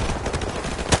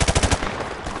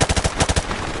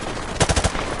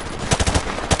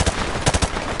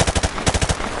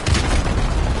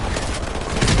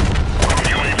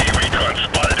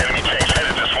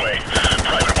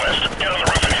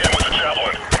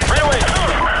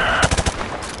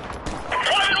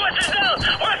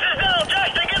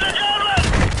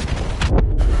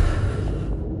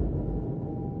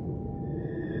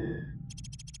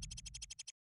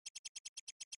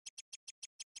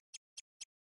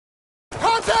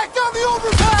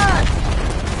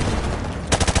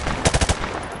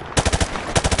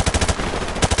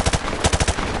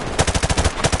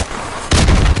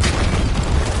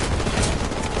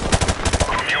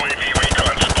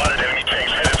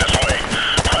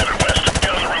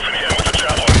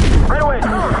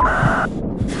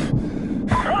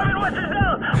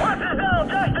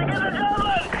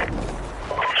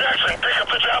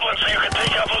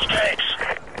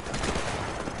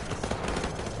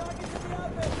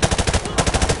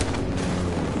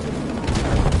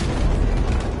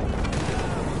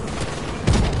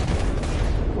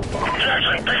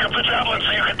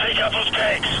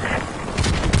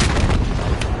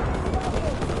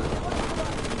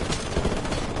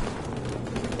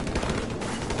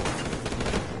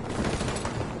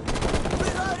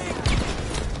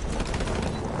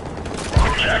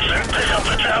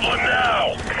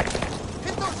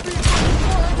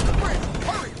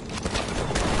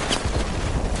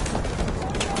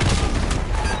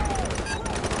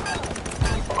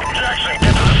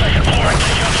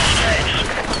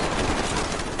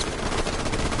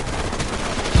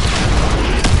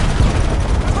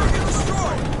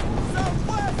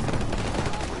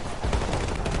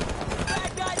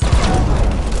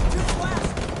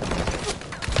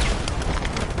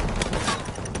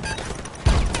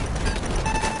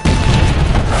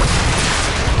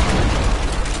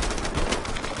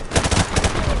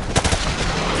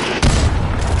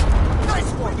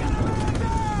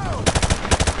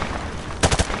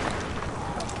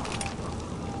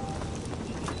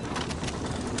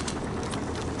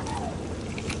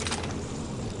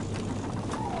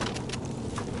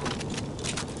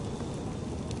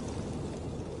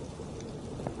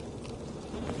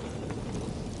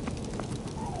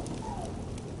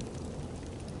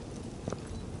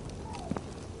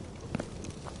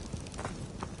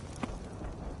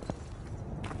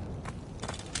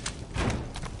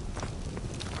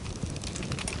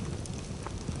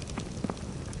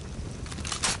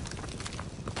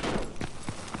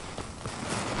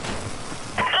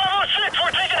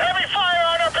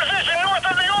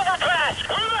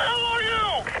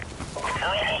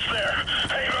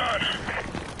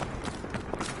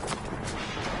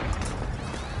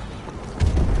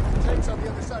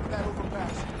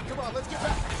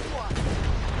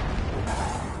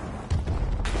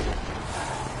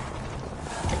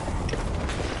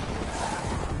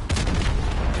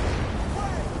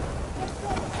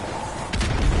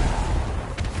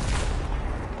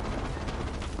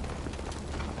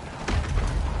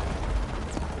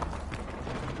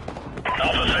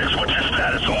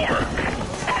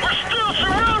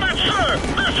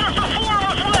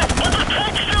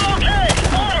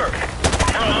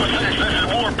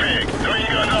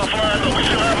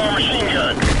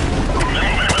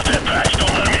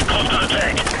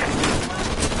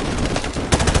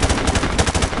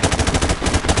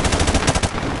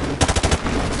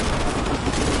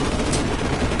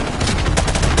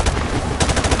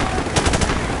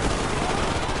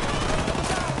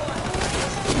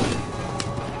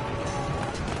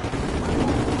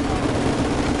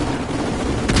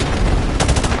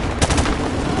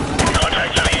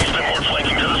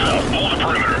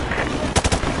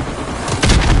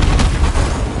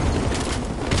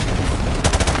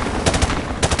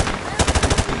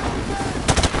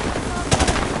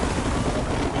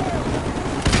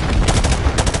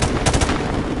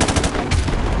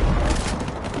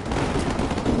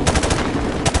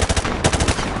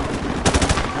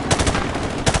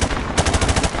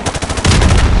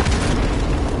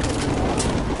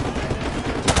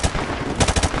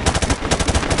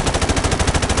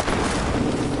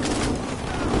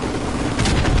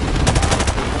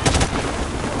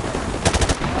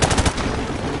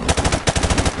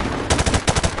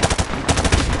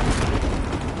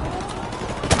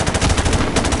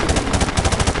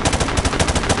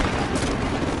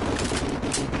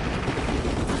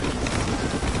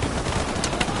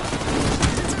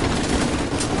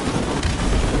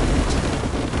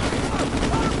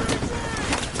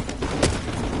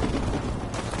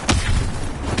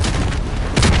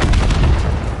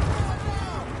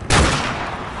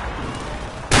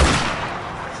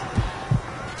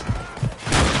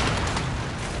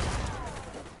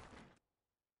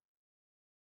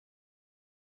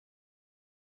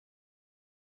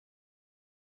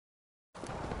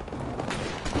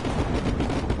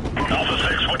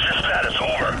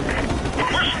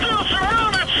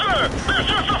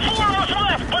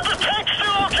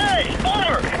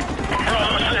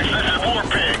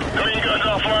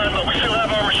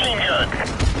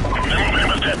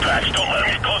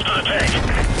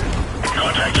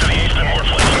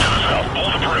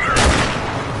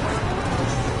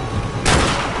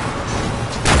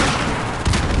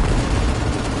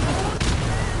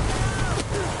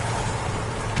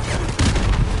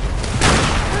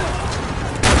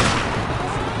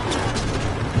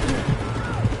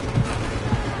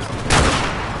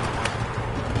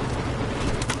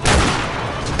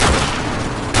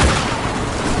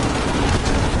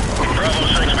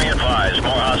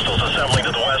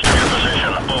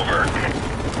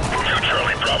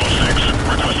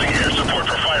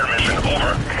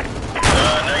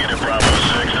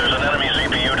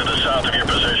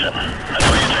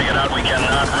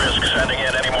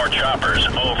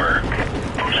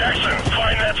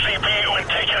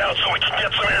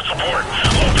 some air support.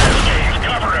 Lopez Gaines,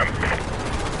 cover him.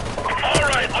 All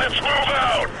right, let's move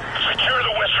out. Secure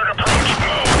the western approach.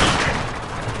 Move.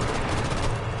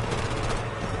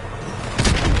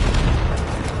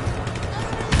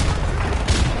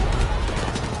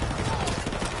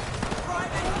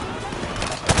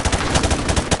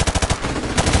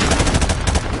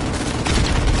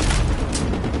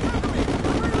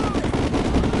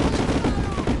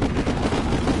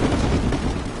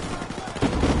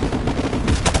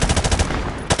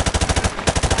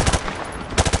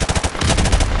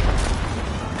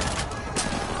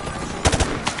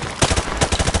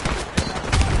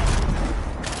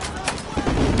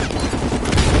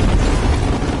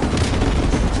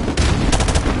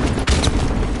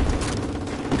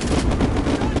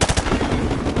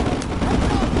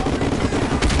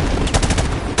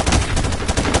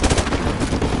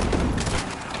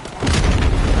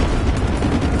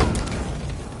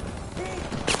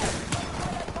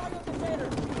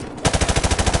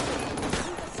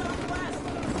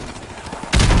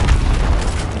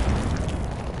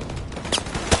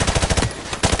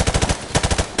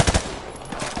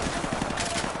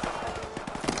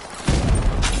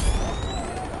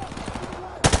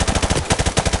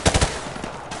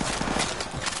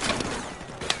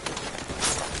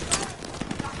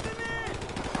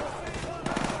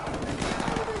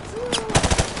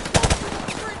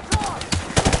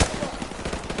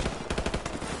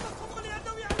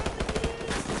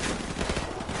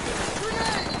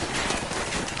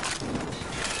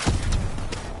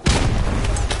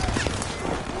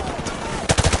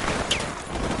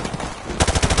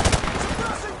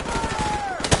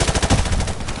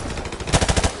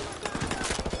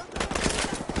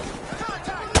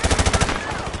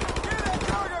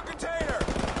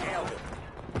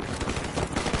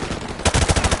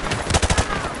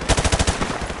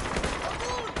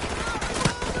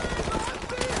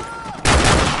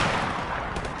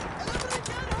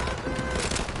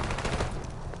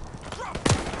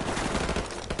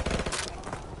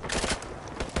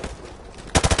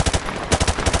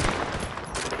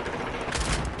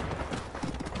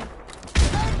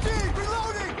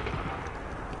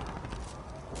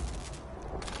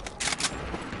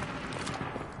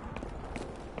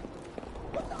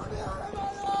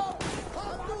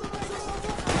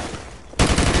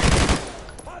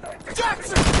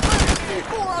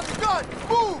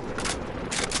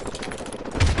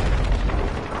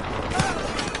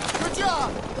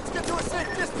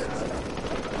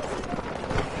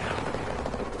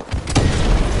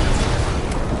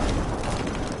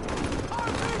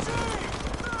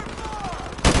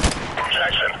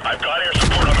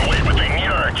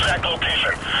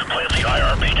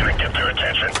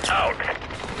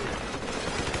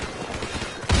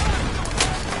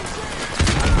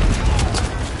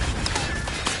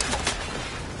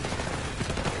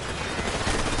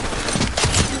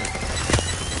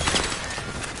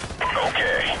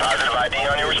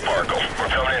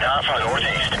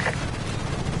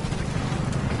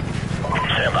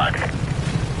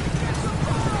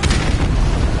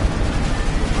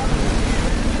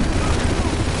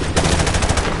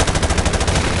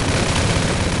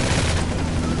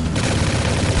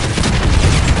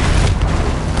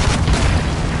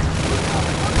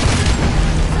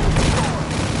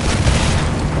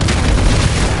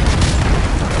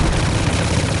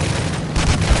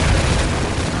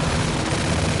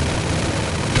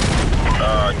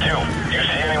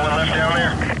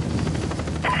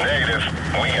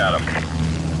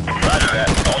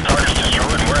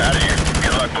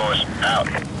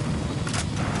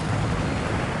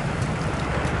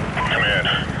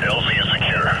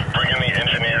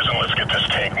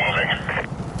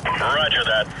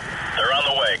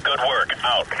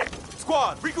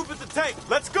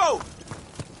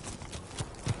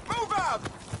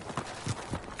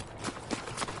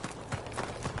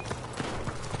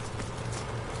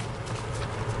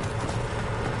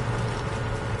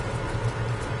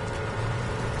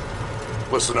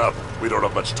 Listen up. We don't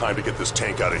have much time to get this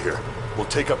tank out of here. We'll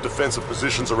take up defensive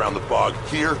positions around the bog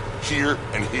here, here,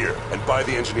 and here, and buy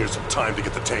the engineers some time to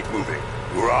get the tank moving.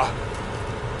 Hoorah!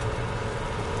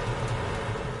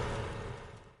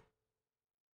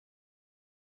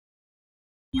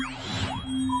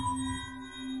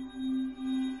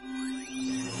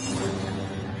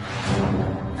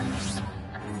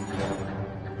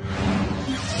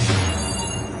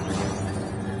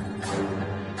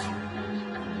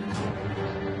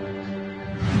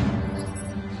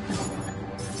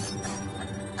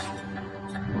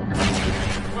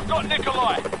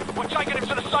 Nikolai! We're taking him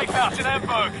to the safe house in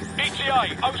Hamburg.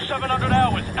 ETA 0700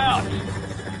 hours. Out.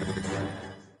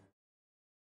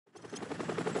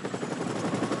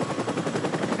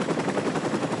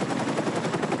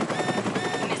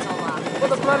 What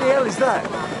the bloody hell is that?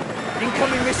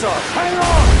 Incoming missiles! Hang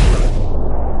on!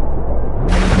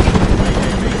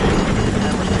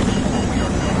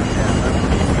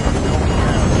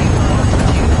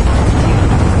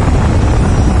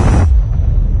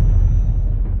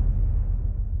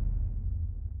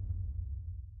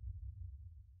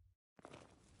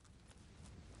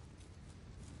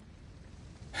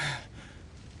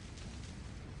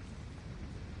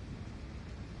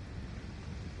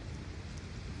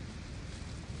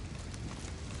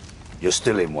 You're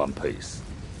still in one piece.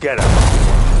 Get up.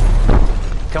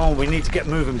 Come on, we need to get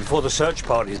moving before the search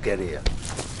parties get here.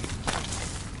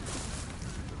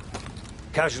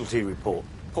 Casualty report.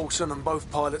 Paulson and both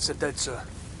pilots are dead, sir.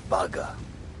 Bugger.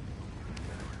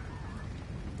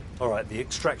 All right, the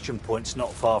extraction point's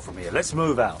not far from here. Let's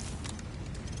move out.